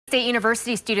State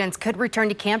University students could return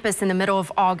to campus in the middle of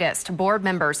August. Board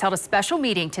members held a special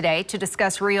meeting today to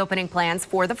discuss reopening plans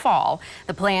for the fall.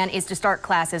 The plan is to start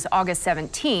classes August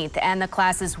 17th, and the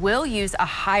classes will use a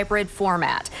hybrid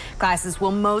format. Classes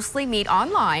will mostly meet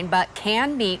online, but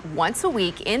can meet once a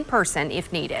week in person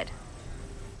if needed.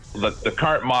 The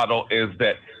current model is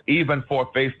that even for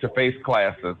face-to-face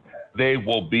classes, they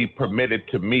will be permitted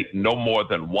to meet no more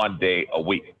than 1 day a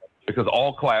week, because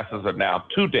all classes are now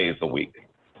 2 days a week.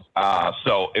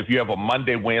 So if you have a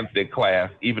Monday, Wednesday class,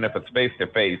 even if it's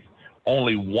face-to-face,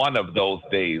 only one of those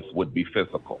days would be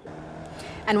physical.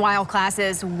 And while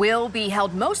classes will be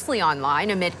held mostly online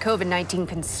amid COVID-19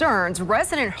 concerns,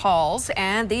 resident halls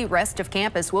and the rest of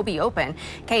campus will be open.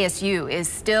 KSU is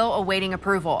still awaiting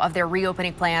approval of their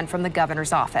reopening plan from the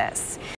governor's office.